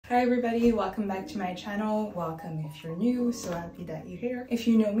Hi everybody, welcome back to my channel. Welcome if you're new, so happy that you're here. If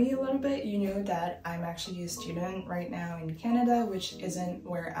you know me a little bit, you know that I'm actually a student right now in Canada, which isn't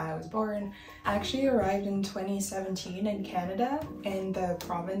where I was born. I actually arrived in 2017 in Canada in the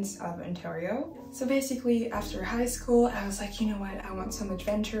province of Ontario. So basically after high school, I was like, you know what, I want some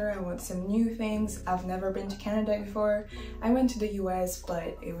adventure, I want some new things. I've never been to Canada before. I went to the US,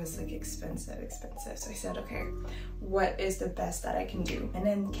 but it was like expensive. So I said, okay, what is the best that I can do? And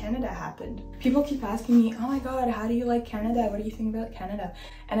then Canada happened. People keep asking me, oh my god, how do you like Canada? What do you think about Canada?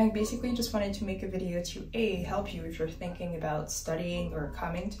 And I basically just wanted to make a video to A, help you if you're thinking about studying or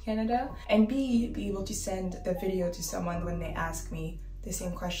coming to Canada, and B, be able to send the video to someone when they ask me the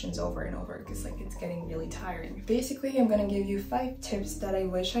same questions over and over, because like it's getting really tiring. Basically, I'm gonna give you 5 tips that I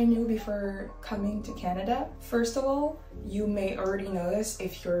wish I knew before coming to Canada. First of all, you may already know this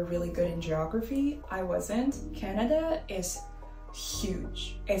if you're really good in geography. I wasn't. Canada is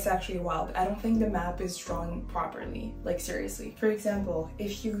huge. It's actually wild. I don't think the map is drawn properly, like seriously. For example,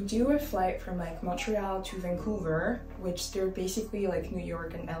 if you do a flight from like Montreal to Vancouver, which they're basically like New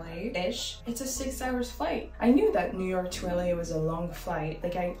York and LA-ish, it's a 6 hours flight. I knew that New York to LA was a long flight.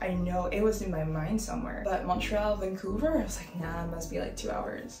 Like I know it was in my mind somewhere, but Montreal, Vancouver, I was like, nah, it must be like 2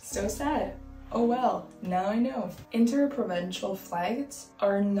 hours. So sad. Oh well, now I know. Interprovincial flights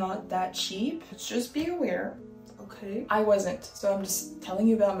are not that cheap. Just be aware. Okay. I wasn't, so I'm just telling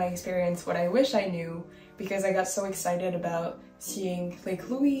you about my experience, what I wish I knew, because I got so excited about seeing Lake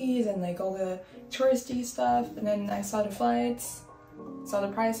Louise and like all the touristy stuff, and then I saw the flights, saw the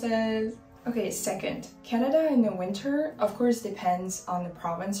prices. Okay, second, Canada in the winter, of course, depends on the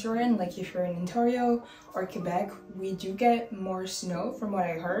province you're in. Like if you're in Ontario or Quebec, we do get more snow from what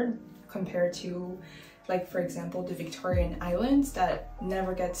I heard compared to, like for example, the Victorian Islands that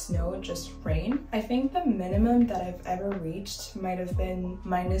never get snow, just rain. I think the minimum that I've ever reached might have been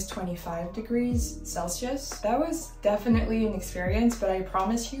minus 25 degrees Celsius. That was definitely an experience, but I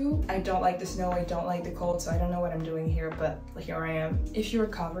promise you, I don't like the snow, I don't like the cold, so I don't know what I'm doing here, but here I am. If you're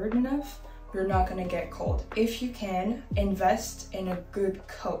covered enough, you're not gonna get cold. If you can, invest in a good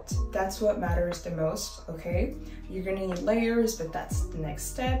coat. That's what matters the most, okay? You're gonna need layers, but that's the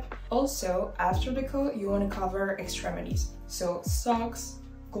next step. Also, after the coat, you wanna cover extremities. So socks,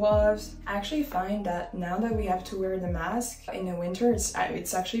 gloves. I actually find that now that we have to wear the mask in the winter,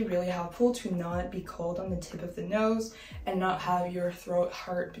 it's actually really helpful to not be cold on the tip of the nose and not have your throat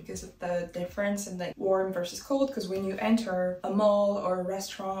hurt because of the difference in like warm versus cold. Because when you enter a mall or a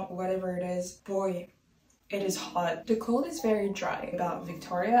restaurant, whatever it is, boy, it is hot. The cold is very dry. About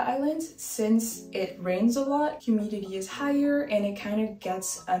Victoria Islands, since it rains a lot, humidity is higher and it kind of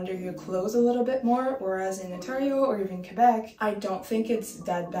gets under your clothes a little bit more, whereas in Ontario or even Quebec, I don't think it's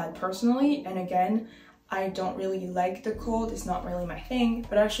that bad personally. And again, I don't really like the cold, it's not really my thing,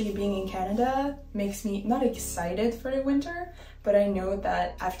 but actually being in Canada makes me not excited for the winter, but I know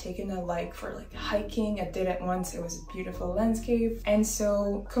that I've taken a like for like hiking. I did it once, it was a beautiful landscape. And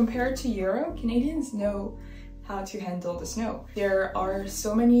so compared to Europe, Canadians know how to handle the snow. There are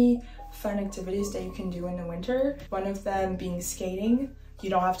so many fun activities that you can do in the winter, one of them being skating. You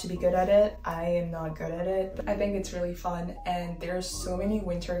don't have to be good at it. I am not good at it, but I think it's really fun, and there's so many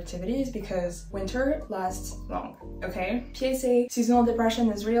winter activities because winter lasts long, okay? PSA, seasonal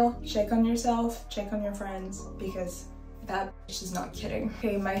depression is real. Check on yourself, check on your friends, because that bitch is not kidding.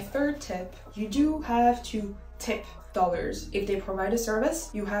 Okay, my third tip, you do have to tip dollars. If they provide a service,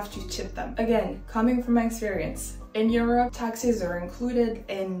 you have to tip them. Again, coming from my experience, in Europe, taxes are included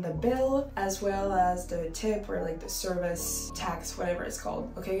in the bill as well as the tip or like the service tax, whatever it's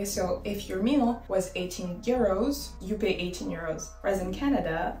called. Okay, so if your meal was 18 euros, you pay 18 euros. Whereas in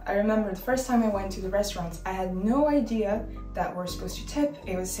Canada, I remember the first time I went to the restaurants, I had no idea that we're supposed to tip.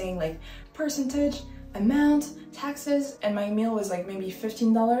 It was saying like percentage, amount, taxes, and my meal was like maybe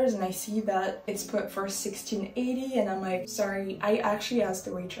 $15, and I see that it's put for $16.80, and I'm like, sorry. I actually asked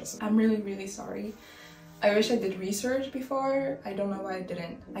the waitress, I'm really sorry. I wish I did research before. I don't know why I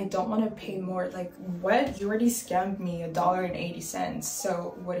didn't. I don't want to pay more. Like, what? You already scammed me $1.80,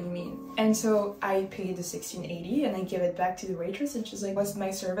 so what do you mean? And so I paid the $16.80 and I give it back to the waitress, and she's like, was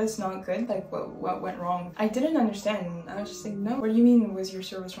my service not good? Like, what went wrong? I didn't understand. I was just like, no. What do you mean, was your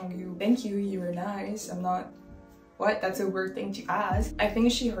service wrong? Thank you, you were nice. I'm not... What? That's a weird thing to ask. I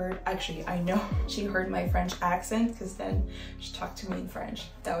think she heard, actually, I know she heard my French accent, because then she talked to me in French.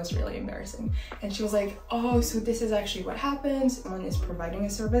 That was really embarrassing. And she was like, oh, so this is actually what happens. Someone is providing a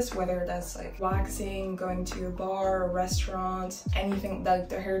service, whether that's like waxing, going to a bar, a restaurant, anything, like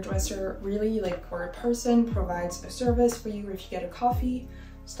the hairdresser, really, like, or a person provides a service for you if you get a coffee.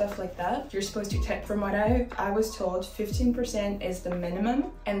 stuff like that, you're supposed to tip. From what I was told, 15% is the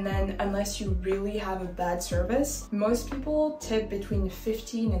minimum, and then unless you really have a bad service, most people tip between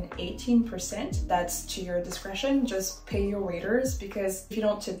 15 and 18%. That's to your discretion. Just pay your waiters, because if you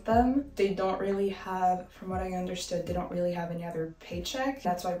don't tip them, they don't really have, from what I understood, they don't really have any other paycheck.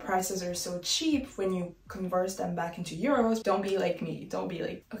 That's why prices are so cheap when you convert them back into euros. Don't be like me. Don't be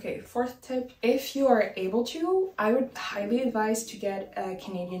like, okay, fourth tip, if you are able to, I would highly advise to get a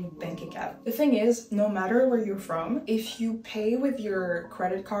Canadian bank account. The thing is, no matter where you're from, if you pay with your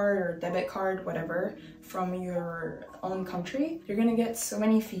credit card or debit card, whatever, from your own country, you're gonna get so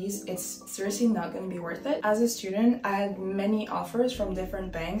many fees. It's seriously not gonna be worth it. As a student, I had many offers from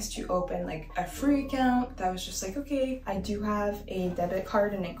different banks to open like a free account. That was just like, okay, I do have a debit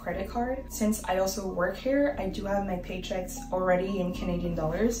card and a credit card. Since I also work here, I do have my paychecks already in Canadian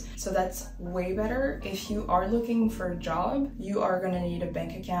dollars, so that's way better. If you are looking for a job, you are gonna need a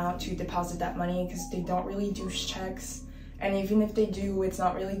bank account to deposit that money, because they don't really do checks. And even if they do, it's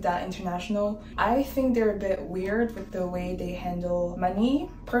not really that international. I think they're a bit weird with the way they handle money.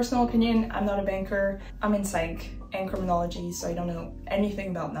 Personal opinion, I'm not a banker. I'm in psych and criminology, so I don't know anything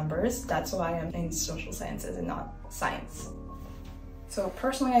about numbers. That's why I'm in social sciences and not science. So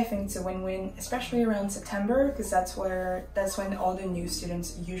personally, I think it's a win-win, especially around September, because that's when all the new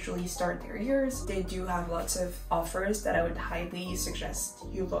students usually start their years. They do have lots of offers that I would highly suggest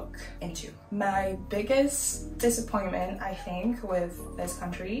you look into. My biggest disappointment, I think, with this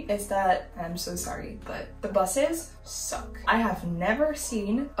country is that, I'm so sorry, but the buses suck. I have never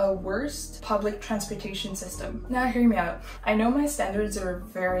seen a worse public transportation system. Now hear me out. I know my standards are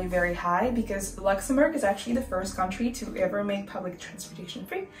very, very high, because Luxembourg is actually the first country to ever make public transportation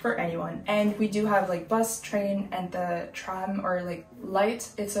free for anyone. And we do have like bus, train, and the tram, or like light.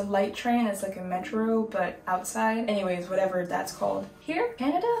 It's a light train, it's like a metro, but outside. Anyways, whatever that's called. Here,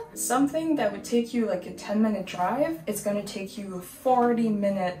 Canada, something that would take you like a 10-minute drive, it's gonna take you a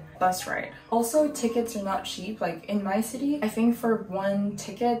 40-minute bus ride. Also, tickets are not cheap. Like in my city, I think for one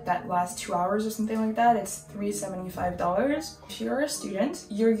ticket that lasts 2 hours or something like that, it's $375. If you're a student,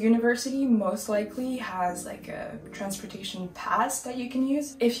 your university most likely has like a transportation pass that you can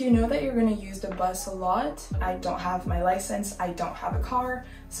use. If you know that you're gonna use the bus a lot, I don't have my license, I don't have a car,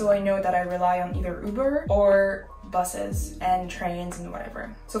 so I know that I rely on either Uber or buses and trains and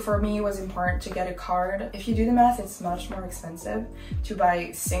whatever. So for me, it was important to get a card. If you do the math, it's much more expensive to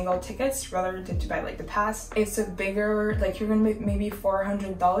buy single tickets rather than to buy like the pass. It's a bigger, like you're gonna make maybe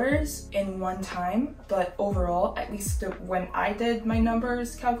 $400 in one time, but overall, at least when I did my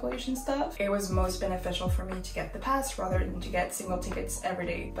numbers calculation stuff, it was most beneficial for me to get the pass rather than to get single tickets every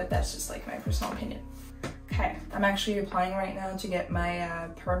day. But that's just like my personal opinion. Okay, I'm actually applying right now to get my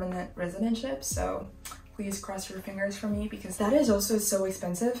permanent residentship, so please cross your fingers for me, because that is also so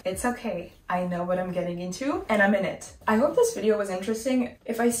expensive. It's okay. I know what I'm getting into and I'm in it. I hope this video was interesting.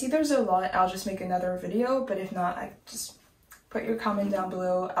 If I see there's a lot, I'll just make another video, but if not, I just put your comment down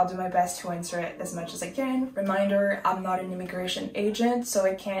below. I'll do my best to answer it as much as I can. Reminder, I'm not an immigration agent, so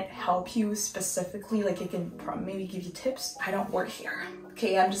I can't help you specifically. Like I can maybe give you tips. I don't work here.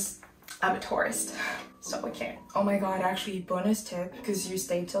 Okay, I'm a tourist, so I can't. Oh my god, actually, bonus tip, because you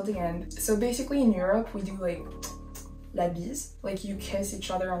stayed till the end. So basically in Europe, we do like la bise, like you kiss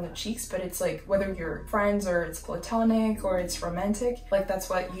each other on the cheeks, but it's like whether you're friends or it's platonic or it's romantic, like that's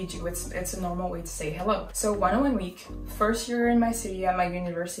what you do. It's a normal way to say hello. So 101 week, first year in my city at my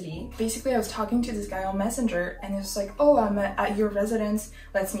university, basically I was talking to this guy on Messenger and it was like, oh, I'm at your residence,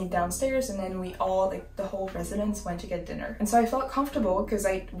 let's meet downstairs. And then we all, like the whole residence, went to get dinner. And so I felt comfortable because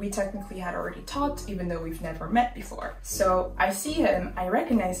we technically had already talked, even though we've never met before. So I see him, I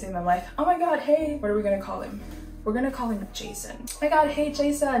recognize him, I'm like, oh my god, hey, what are we gonna call him? We're gonna call him Jason. Oh my god, hey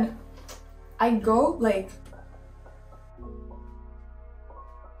Jason. I go like,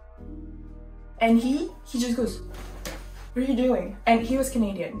 and he just goes, what are you doing? And he was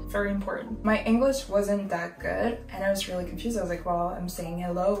Canadian, very important. My English wasn't that good and I was really confused. I was like, well, I'm saying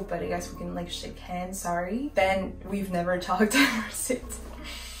hello, but I guess we can like shake hands, sorry. Then we've never talked ever since.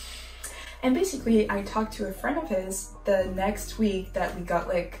 And basically I talked to a friend of his the next week that we got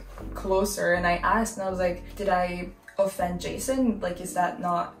like closer, and I asked and I was like, did I offend Jason? Like, is that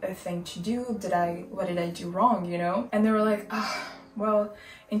not a thing to do? What did I do wrong, you know? And they were like, oh, well,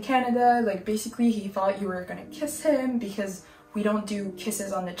 in Canada, like basically he thought you were gonna kiss him because we don't do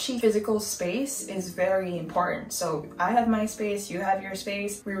kisses on the cheek. Physical space is very important. So I have my space, you have your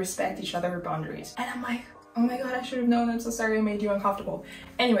space, we respect each other's boundaries. And I'm like, Oh my god, I should have known. I'm so sorry I made you uncomfortable.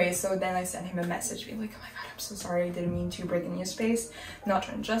 Anyway, so then I sent him a message being like, oh my god, I'm so sorry, I didn't mean to break in your space. I'm not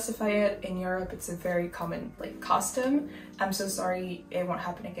trying to justify it. In Europe, it's a very common like custom. I'm so sorry, it won't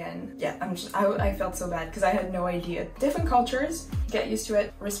happen again. Yeah, I felt so bad because I had no idea. Different cultures, get used to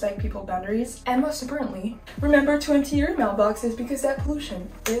it, respect people's boundaries, and most importantly, remember to empty your mailboxes because that pollution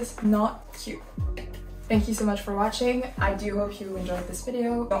is not cute. Thank you so much for watching. I do hope you enjoyed this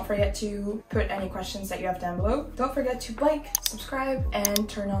video. Don't forget to put any questions that you have down below. Don't forget to like, subscribe, and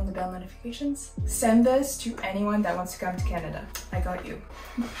turn on the bell notifications. Send this to anyone that wants to come to Canada. I got you.